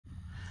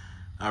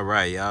All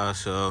right, y'all.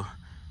 So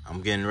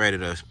I'm getting ready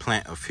to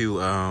plant a few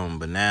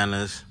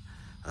bananas.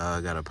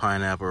 Got a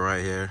pineapple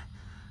right here.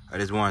 I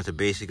just wanted to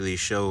basically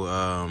show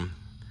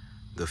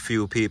the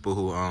few people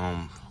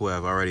who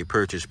have already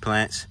purchased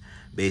plants.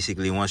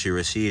 Basically, once you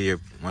receive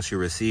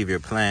your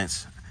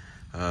plants,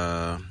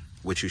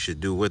 what you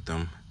should do with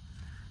them.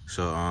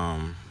 So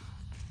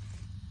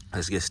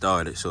let's get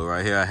started. So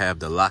right here I have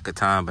the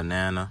Lackaton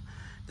banana.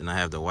 Then I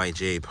have the White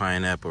Jade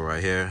pineapple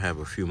right here. I have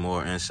a few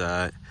more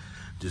inside.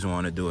 Just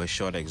want to do a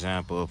short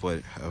example of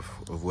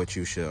what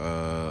you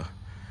should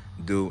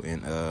do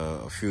in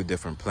a few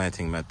different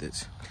planting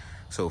methods.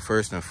 So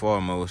first and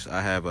foremost,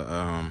 I have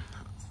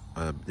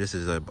this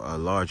is a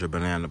larger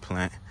banana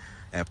plant.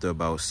 After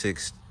about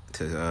 6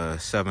 to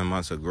 7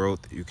 months of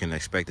growth, you can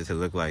expect it to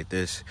look like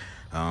this.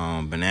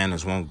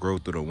 Bananas won't grow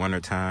through the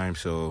winter time,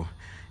 so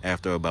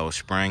after about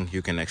spring,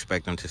 you can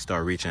expect them to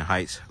start reaching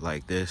heights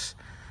like this.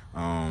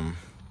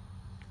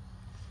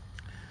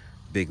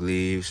 Big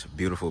leaves,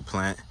 beautiful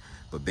plant.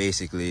 But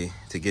basically,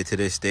 to get to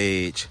this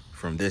stage,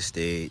 from this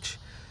stage,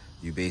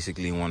 you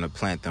basically want to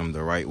plant them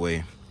the right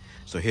way.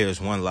 So here's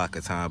one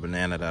Lackaton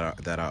banana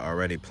that I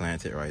already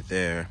planted right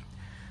there.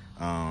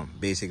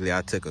 Basically,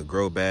 I took a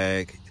grow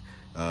bag.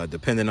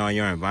 Depending on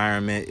your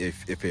environment,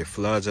 if it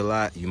floods a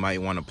lot, you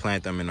might want to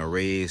plant them in a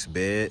raised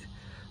bed.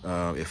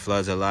 It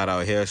floods a lot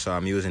out here, so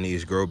I'm using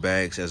these grow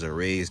bags as a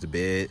raised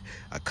bed.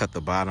 I cut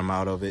the bottom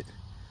out of it,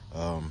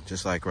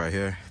 just like right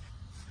here.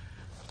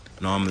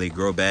 Normally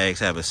grow bags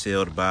have a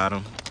sealed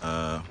bottom,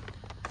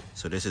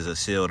 so this is a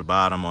sealed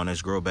bottom on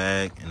this grow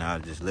bag, and I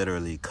just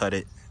literally cut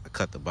it. I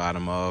cut the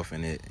bottom off,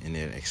 and it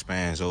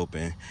expands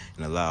open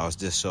and allows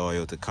this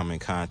soil to come in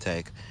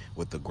contact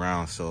with the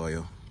ground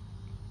soil.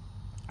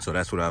 So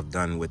that's what I've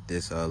done with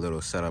this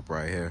little setup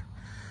right here.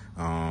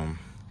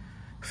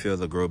 Fill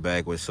the grow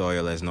bag with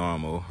soil as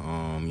normal.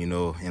 You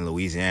know, in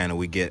Louisiana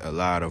we get a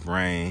lot of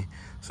rain,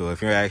 so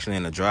if you're actually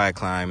in a dry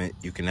climate,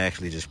 you can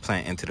actually just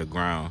plant into the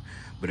ground.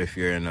 But if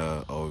you're in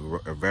a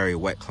very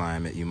wet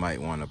climate, you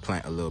might want to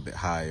plant a little bit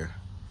higher.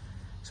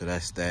 So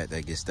that's that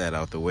gets that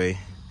out the way.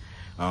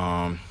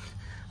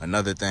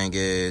 Another thing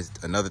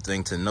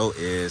to note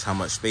is how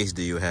much space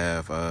do you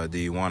have? Do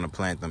you want to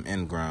plant them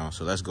in ground?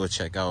 So let's go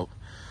check out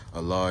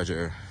a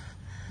larger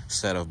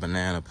set of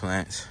banana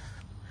plants,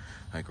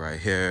 like right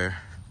here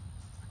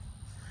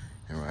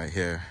and right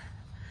here.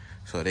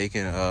 So they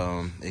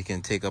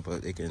can take up a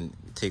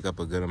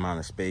good amount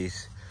of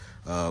space.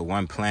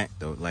 One plant,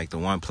 like the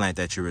one plant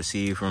that you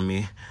receive from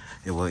me,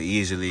 it will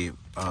easily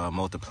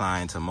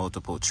multiply into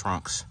multiple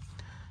trunks.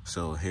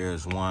 So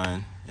here's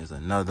one, there's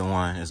another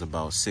one, there's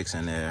about 6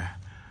 in there,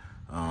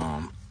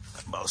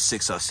 about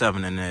 6 or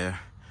 7 in there,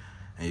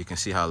 and you can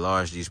see how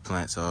large these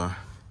plants are.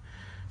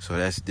 So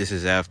this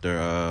is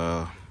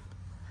after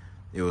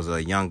it was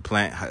a young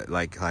plant,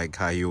 like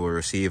how you will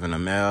receive in a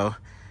male,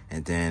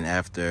 and then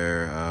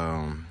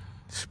after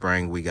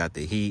spring we got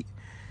the heat.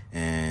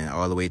 And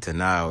all the way to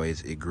now,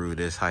 it grew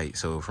this height.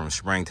 So from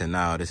spring to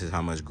now, this is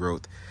how much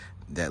growth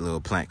that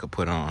little plant could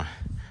put on.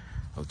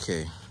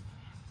 Okay.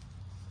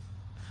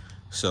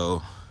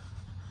 So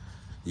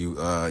you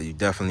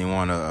definitely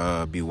want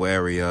to be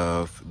wary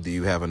of, do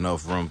you have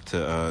enough room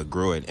to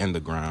grow it in the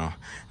ground?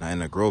 Now in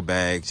the grow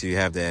bags, you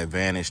have the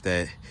advantage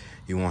that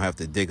you won't have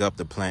to dig up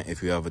the plant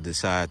if you ever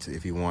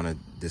if you want to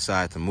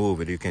decide to move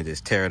it. You can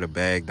just tear the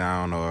bag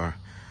down, or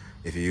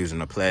if you're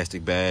using a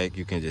plastic bag,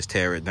 you can just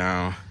tear it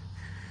down,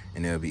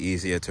 and it'll be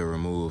easier to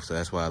remove. So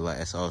that's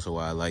also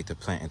why I like to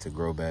plant into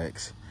grow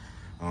bags.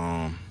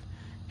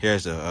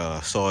 Here's the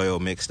soil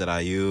mix that I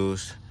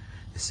used.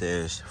 It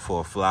says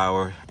for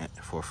flowers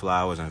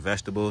and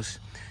vegetables.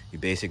 You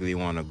basically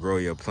want to grow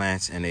your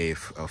plants in a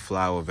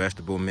flower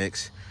vegetable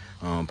mix.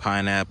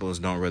 Pineapples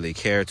don't really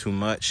care too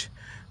much,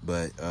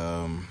 but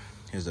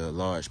here's a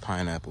large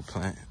pineapple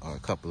plant, or a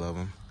couple of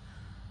them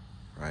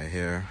right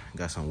here.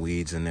 Got some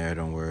weeds in there,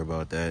 don't worry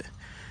about that.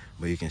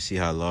 But you can see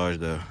how large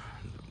the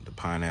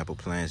pineapple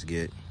plants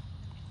get.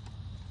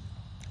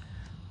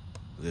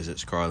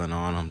 Lizards crawling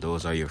on them,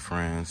 those are your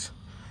friends.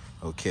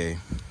 Okay,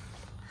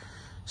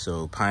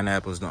 so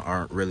pineapples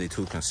aren't really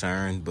too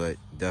concerned, but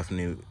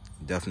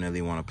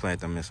definitely want to plant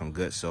them in some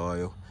good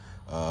soil.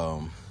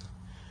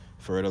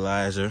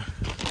 Fertilizer,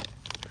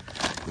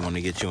 you want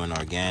to get you an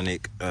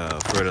organic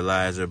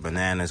fertilizer.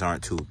 Bananas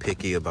aren't too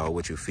picky about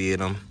what you feed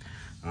them.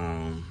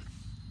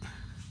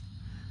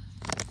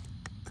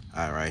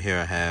 All right, here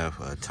I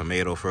have a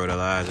tomato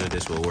fertilizer.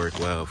 This will work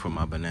well for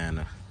my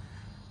banana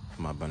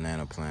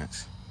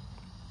plants.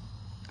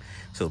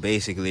 So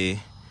basically,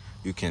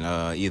 you can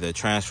either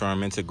transfer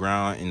them into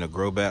ground in the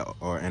grow bag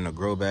or in the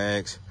grow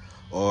bags,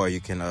 or you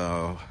can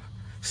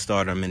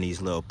start them in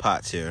these little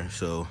pots here.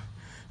 So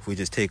if we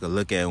just take a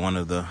look at one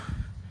of the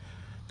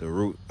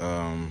root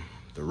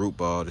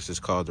ball, this is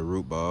called the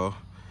root ball.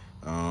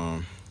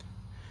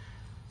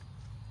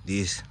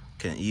 These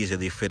can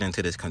easily fit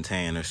into this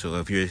container.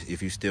 So if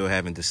you still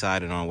haven't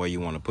decided on where you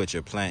want to put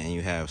your plant, and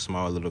you have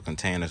small little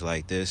containers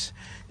like this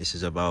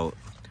is about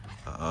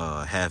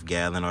a half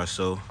gallon or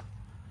so.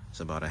 It's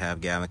about a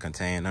half gallon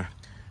container.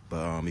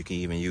 but you can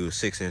even use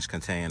 6-inch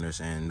containers,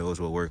 and those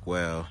will work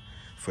well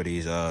for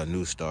these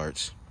new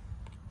starts.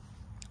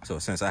 So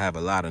since I have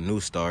a lot of new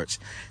starts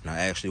and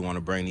I actually want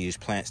to bring these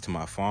plants to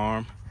my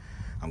farm,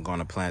 I'm going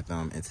to plant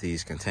them into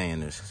these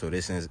containers. So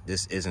this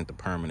isn't the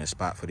permanent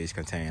spot for these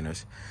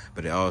containers,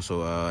 but it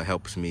also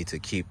helps me to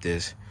keep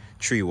this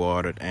tree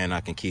watered, and I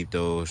can keep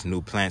those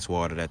new plants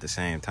watered at the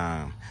same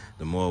time.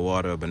 The more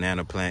water a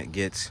banana plant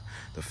gets,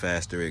 the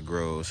faster it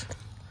grows.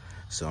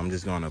 So I'm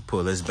just going to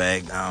pull this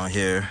bag down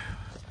here.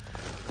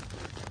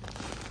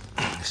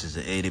 This is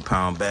an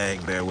 80-pound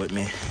bag, bear with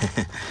me.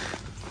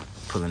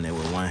 Pulling it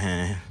with one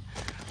hand.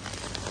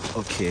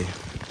 Okay.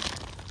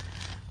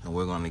 And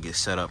we're going to get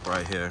set up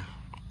right here.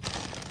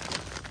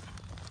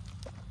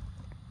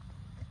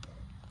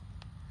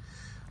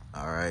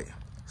 All right.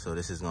 So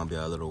this is going to be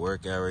our little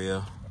work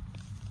area.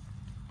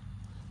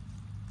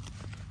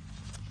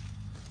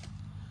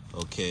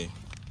 Okay.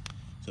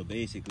 So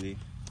basically,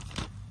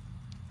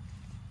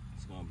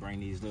 it's going to bring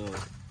these little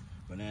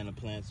banana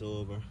plants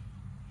over.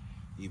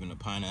 Even a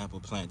pineapple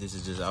plant. This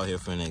is just out here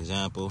for an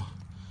example.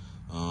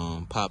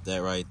 Pop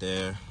that right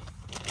there.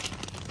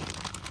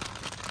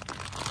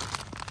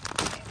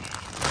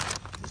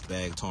 This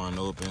bag torn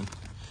open.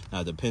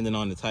 Now, depending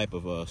on the type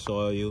of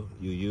soil you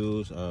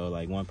use,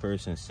 like one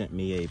person sent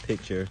me a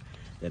picture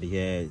that he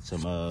had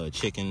some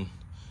chicken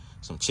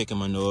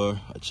manure,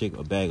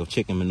 a bag of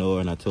chicken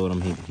manure, and I told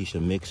him he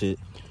should mix it.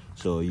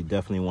 So you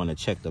definitely want to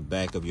check the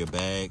back of your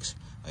bags,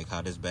 like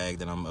how this bag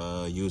that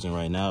I'm using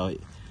right now.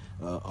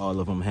 All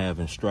of them have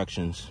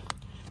instructions,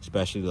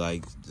 especially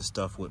like the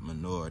stuff with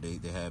manure. They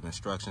have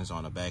instructions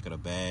on the back of the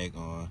bag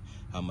on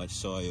how much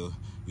soil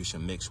you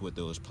should mix with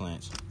those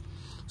plants.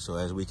 So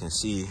as we can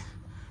see,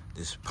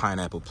 this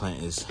pineapple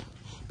plant is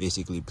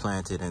basically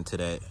planted into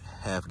that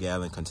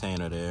half-gallon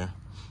container there.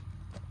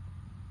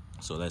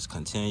 So let's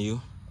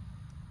continue.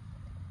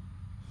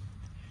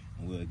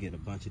 And we'll get a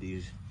bunch of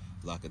these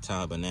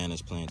Lackatom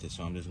bananas planted.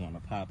 So I'm just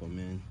gonna pop them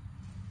in,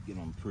 get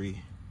them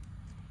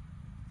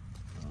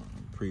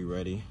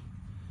pre-ready.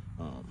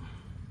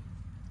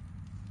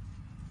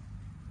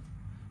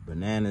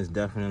 Bananas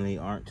definitely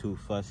aren't too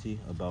fussy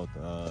about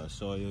the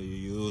soil you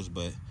use,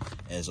 but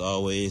as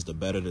always, the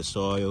better the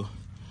soil,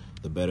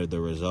 the better the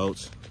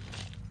results.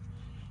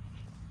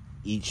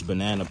 Each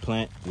banana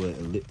plant will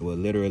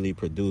literally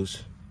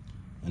produce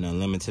an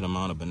unlimited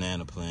amount of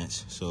banana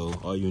plants. So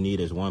all you need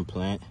is one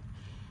plant.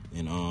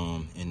 And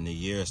in the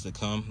years to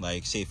come,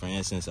 like say for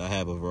instance, I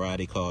have a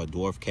variety called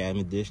Dwarf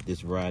Cavendish.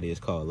 This variety is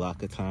called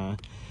Lackatom,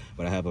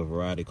 but I have a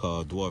variety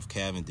called Dwarf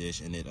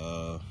Cavendish, and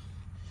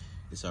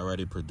it's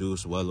already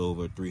produced well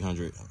over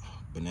 300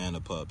 banana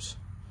pups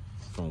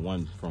from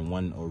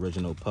one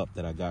original pup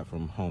that I got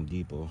from Home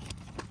Depot.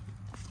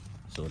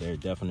 So they're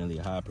definitely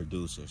high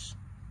producers.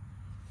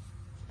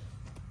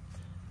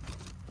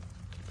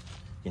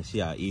 You can see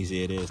how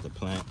easy it is to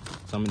plant.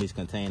 Some of these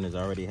containers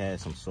already had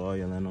some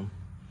soil in them.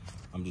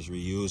 I'm just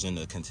reusing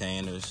the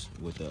containers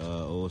with the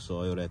old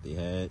soil that they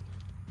had.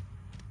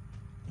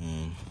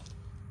 And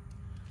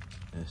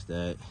that's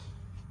that.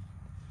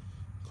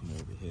 Come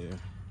over here.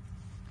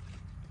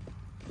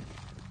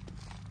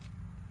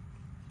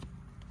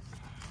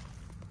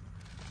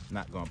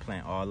 Not gonna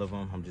plant all of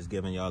them. I'm just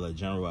giving y'all a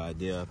general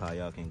idea of how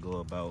y'all can go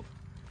about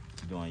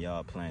doing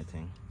y'all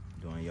planting,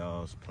 doing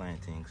y'all's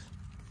plantings.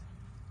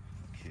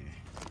 Okay.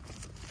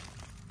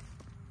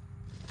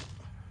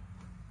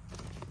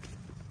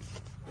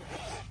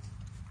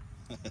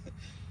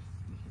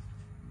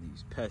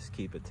 These pests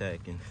keep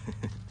attacking.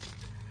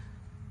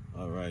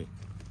 All right.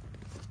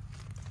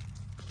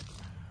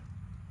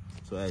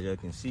 So as you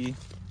can see,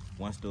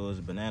 once those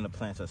banana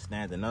plants are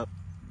standing up,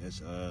 it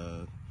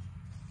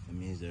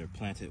means they're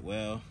planted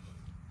well.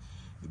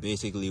 You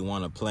basically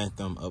want to plant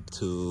them up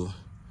to,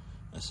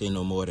 I say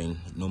no more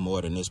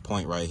than this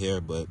point right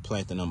here, but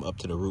planting them up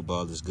to the root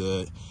ball is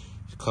good.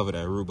 If you cover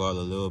that root ball a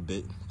little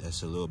bit,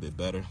 that's a little bit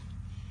better.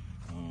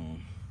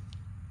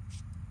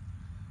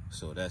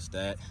 So that's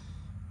that.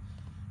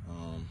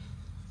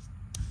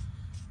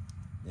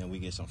 Then we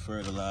get some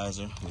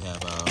fertilizer. We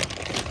have our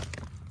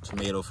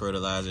tomato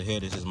fertilizer here.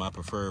 This is my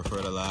preferred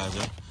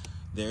fertilizer.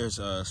 There's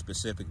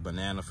specific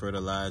banana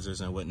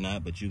fertilizers and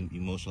whatnot, but you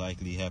most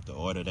likely have to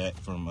order that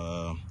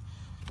from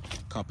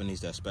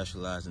companies that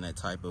specialize in that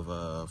type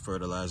of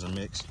fertilizer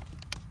mix.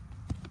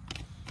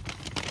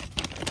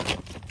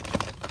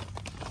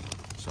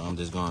 So I'm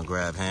just gonna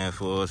grab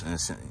handfuls, and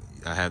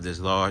I have this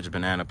large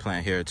banana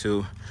plant here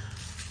too.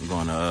 I'm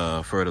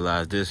gonna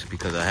fertilize this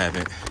because I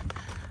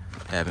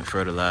haven't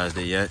fertilized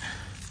it yet.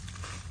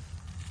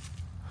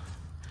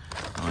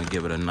 I'm gonna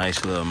give it a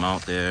nice little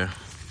amount there.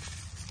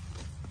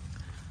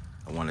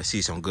 I want to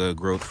see some good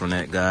growth from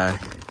that guy.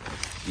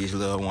 These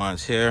little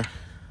ones here,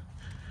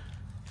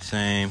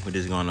 same. We're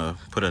just gonna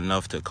put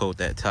enough to coat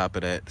that top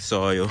of that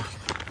soil,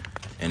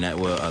 and that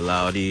will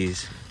allow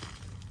these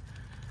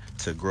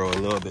to grow a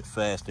little bit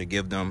faster,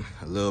 give them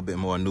a little bit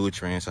more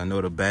nutrients. I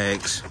know the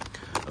bags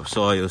of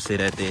soil say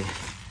that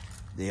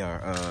they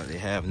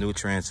have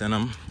nutrients in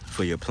them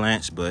for your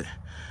plants, but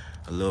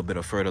a little bit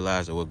of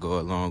fertilizer will go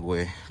a long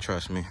way,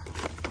 trust me.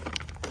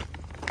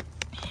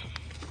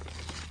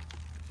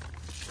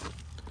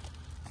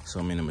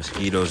 So many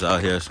mosquitoes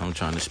out here, so I'm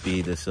trying to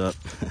speed this up.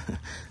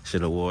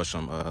 Should have wore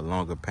some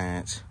longer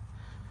pants.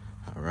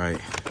 All right.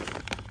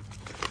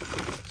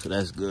 So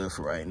that's good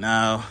for right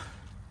now.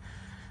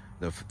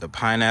 The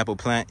pineapple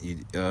plant,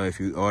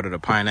 if you order the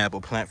pineapple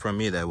plant from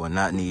me, that will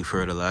not need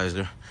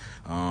fertilizer.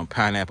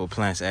 Pineapple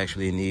plants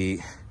actually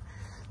need,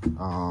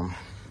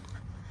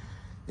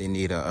 they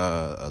need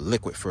a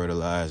liquid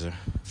fertilizer.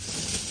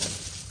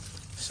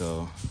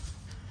 So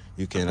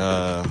you can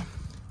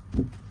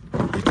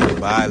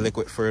buy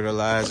liquid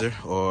fertilizer,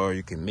 or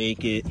you can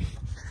make it.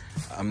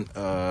 I'm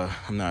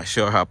not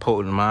sure how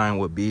potent mine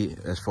would be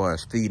as far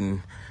as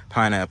feeding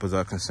pineapples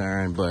are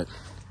concerned, but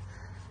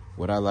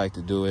what I like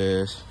to do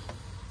is,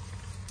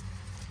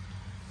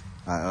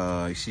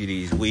 you see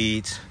these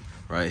weeds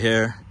right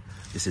here.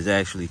 This is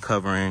actually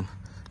covering,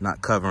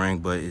 not covering,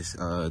 but it's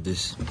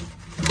this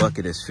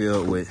bucket is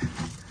filled with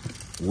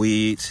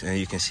weeds, and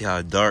you can see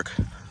how dark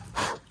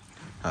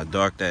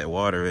that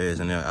water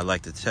is. And I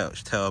like to tell,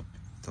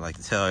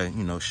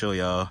 you know, show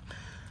y'all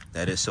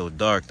that it's so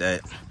dark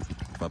that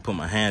if I put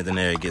my hand in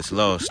there, it gets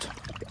lost.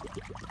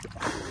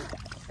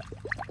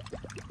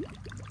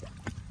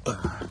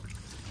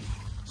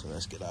 So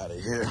let's get out of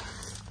here.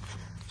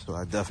 So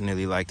I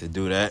definitely like to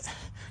do that.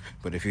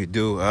 But if you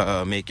do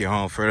make your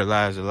own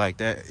fertilizer like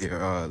that,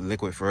 your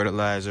liquid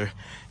fertilizer,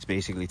 it's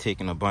basically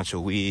taking a bunch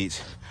of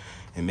weeds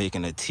and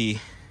making a tea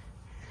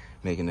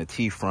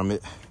from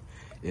it.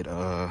 It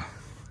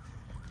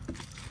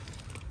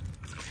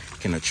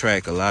can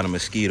attract a lot of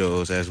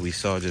mosquitoes, as we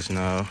saw just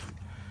now.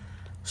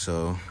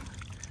 So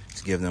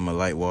let's give them a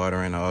light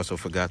watering. I also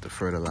forgot to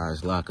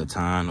fertilize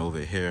Locaton over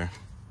here.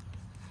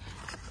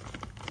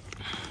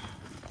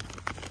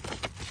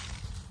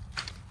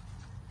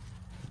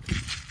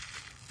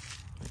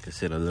 Like I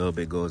said, a little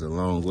bit goes a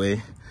long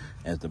way.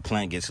 As the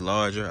plant gets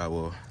larger, I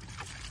will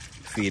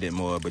feed it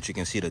more, but you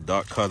can see the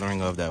dark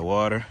coloring of that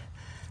water.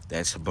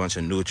 That's a bunch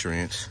of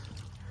nutrients.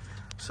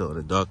 So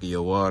the darker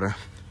your water,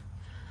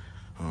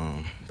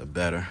 the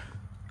better.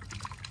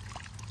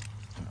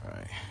 All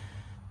right,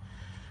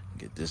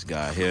 get this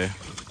guy here.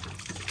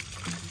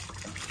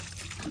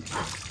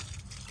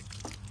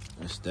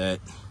 That's that.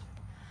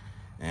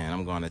 And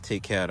I'm gonna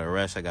take care of the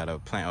rest. I gotta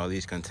plant all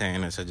these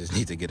containers. I just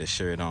need to get a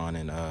shirt on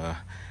and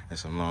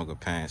some longer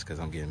pants because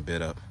I'm getting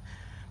bit up.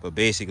 But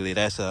basically,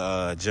 that's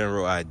a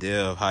general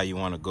idea of how you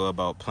want to go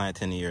about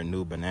planting your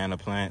new banana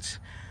plants.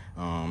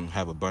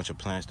 Have a bunch of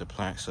plants to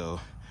plant, so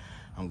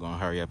I'm gonna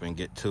hurry up and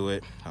get to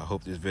it. I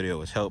hope this video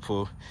was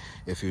helpful.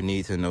 If you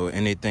need to know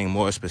anything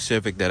more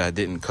specific that I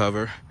didn't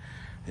cover,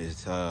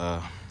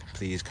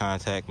 please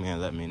contact me and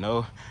let me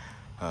know.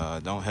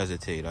 Don't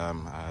hesitate.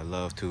 I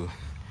love to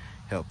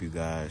help you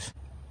guys.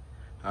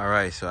 All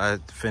right, so I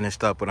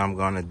finished up what I'm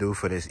gonna do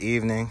for this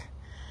evening.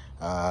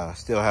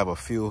 Still have a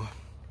few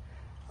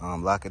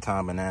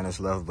Locaton bananas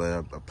left, but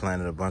I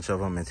planted a bunch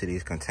of them into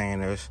these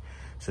containers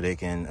so they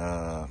can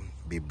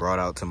be brought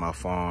out to my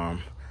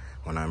farm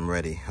when I'm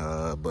ready.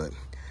 But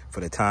for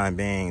the time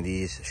being,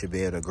 these should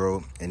be able to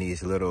grow in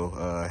these little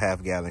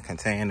half-gallon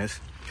containers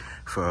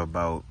for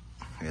about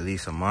at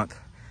least a month,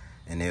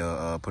 and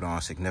they'll put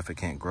on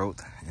significant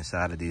growth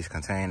inside of these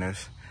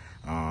containers.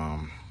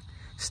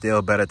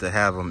 Still better to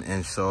have them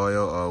in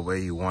soil or where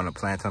you want to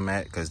plant them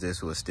at, because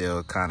this will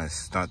still kind of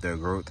stunt their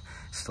growth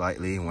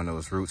slightly when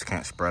those roots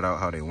can't spread out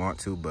how they want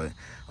to. But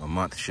a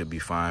month should be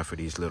fine for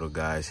these little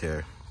guys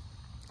here,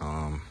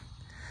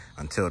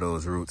 until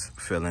those roots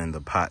fill in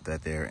the pot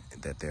that they're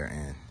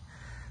in.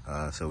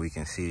 So we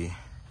can see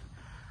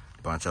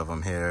a bunch of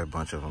them here, a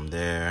bunch of them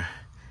there.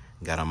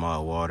 Got them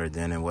all watered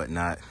in and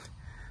whatnot.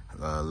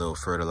 A little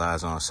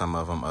fertilizer on some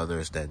of them.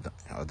 Others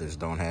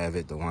don't have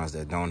it. The ones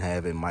that don't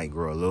have it might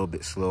grow a little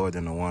bit slower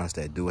than the ones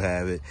that do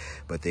have it,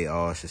 but they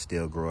all should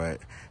still grow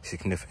at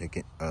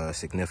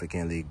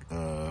significantly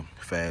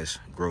fast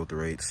growth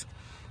rates.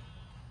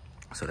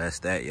 So that's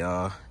that,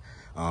 y'all.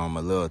 A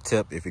little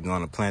tip: if you're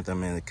going to plant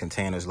them in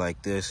containers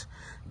like this,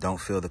 don't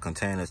fill the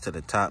containers to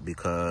the top,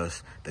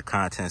 because the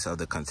contents of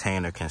the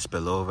container can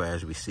spill over,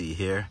 as we see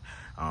here.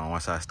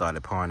 Once I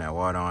started pouring that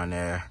water on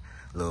there,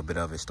 a little bit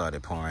of it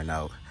started pouring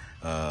out.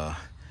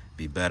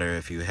 Be better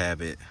if you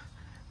have it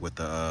with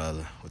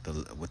the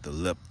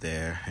lip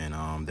there,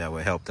 and that will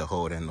help to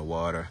hold in the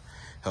water,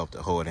 help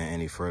to hold in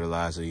any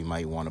fertilizer you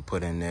might want to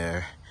put in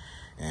there,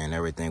 and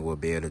everything will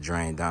be able to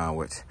drain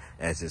downwards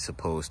as it's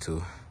supposed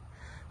to.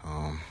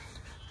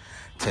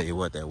 Tell you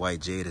what, that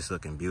white jade is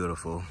looking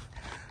beautiful.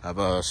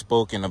 I've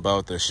spoken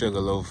about the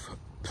sugarloaf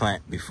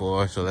plant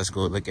before, so let's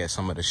go look at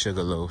some of the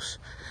sugarloafs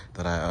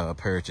that I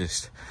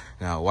purchased.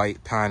 Now,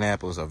 white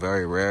pineapples are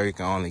very rare. You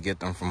can only get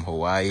them from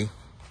Hawaii.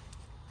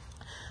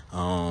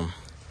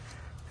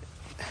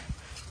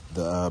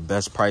 The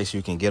best price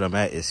you can get them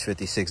at is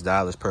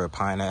 $56 per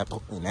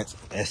pineapple, and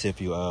that's if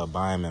you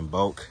buy them in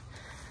bulk.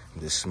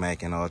 I'm just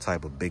smacking all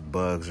type of big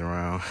bugs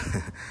around.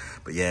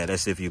 But yeah,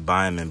 that's if you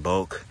buy them in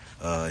bulk.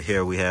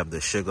 Here we have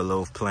the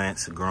sugarloaf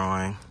plants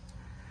growing.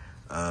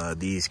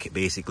 These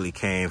basically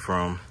came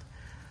from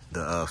the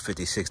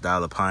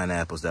 $56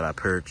 pineapples that I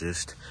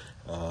purchased.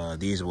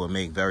 These will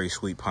make very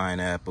sweet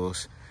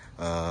pineapples.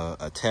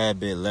 A tad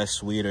bit less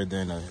sweeter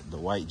than the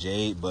white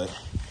jade, but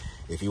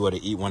if you were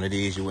to eat one of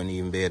these, you wouldn't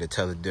even be able to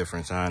tell the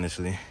difference,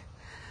 honestly.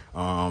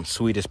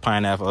 Sweetest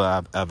pineapple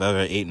I've ever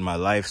ate in my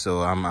life,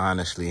 so I'm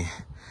honestly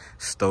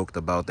stoked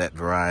about that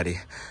variety.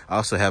 I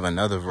also have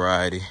another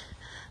variety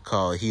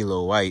called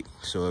Hilo White.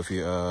 So if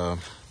you're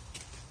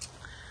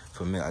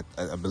familiar,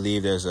 I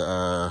believe there's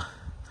a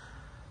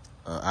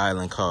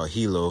island called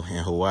Hilo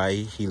in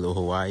Hawaii, Hilo,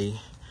 Hawaii,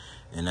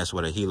 and that's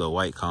where the Hilo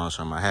White comes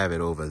from. I have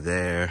it over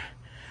there.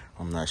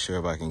 I'm not sure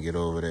if I can get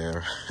over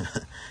there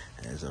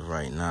as of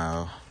right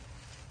now.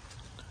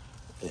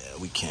 Yeah,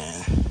 we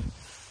can.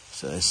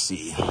 So let's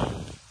see.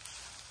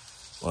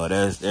 Well,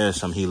 there's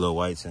some Hilo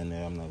Whites in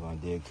there. I'm not gonna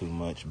dig too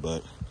much,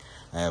 but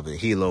I have the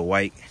Hilo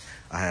White.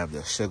 I have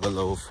the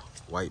Sugarloaf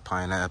white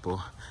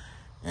pineapple,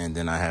 and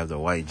then I have the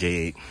white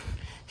jade.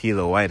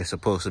 Hilo White is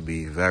supposed to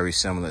be very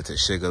similar to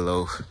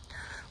Sugarloaf.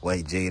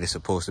 White jade is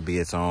supposed to be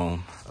its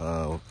own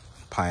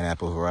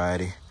pineapple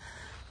variety.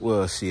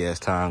 We'll see as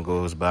time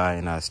goes by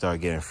and I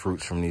start getting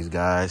fruits from these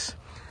guys.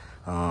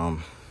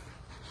 So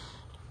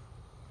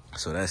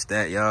that's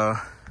that, y'all.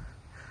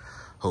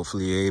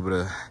 Hopefully you're able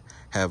to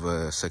have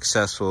a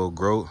successful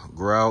grow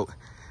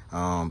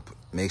out.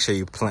 Make sure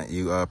you protect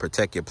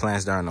your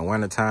plants during the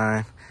winter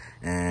time,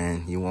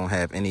 and you won't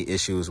have any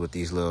issues with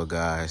these little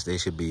guys. They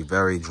should be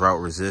very drought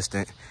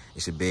resistant.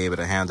 You should be able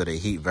to handle the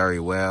heat very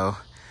well.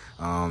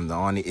 The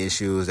only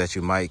issues that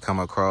you might come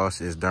across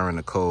is during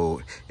the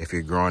cold if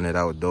you're growing it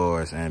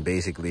outdoors, and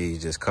basically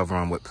just cover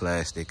them with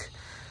plastic.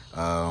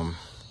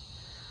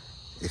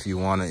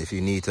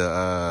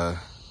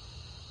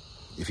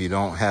 If you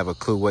don't have a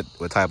clue what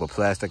type of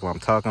plastic I'm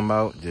talking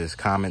about, just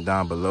comment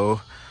down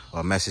below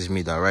or message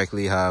me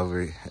directly.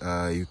 However,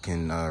 you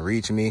can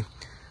reach me,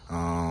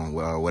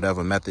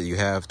 whatever method you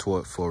have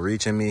for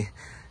reaching me,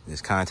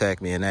 just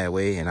contact me in that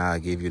way and I'll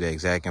give you the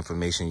exact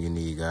information you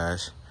need,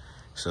 guys.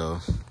 So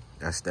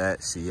that's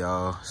that. See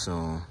y'all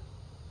soon.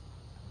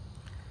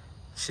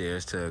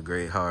 Cheers to a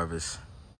great harvest.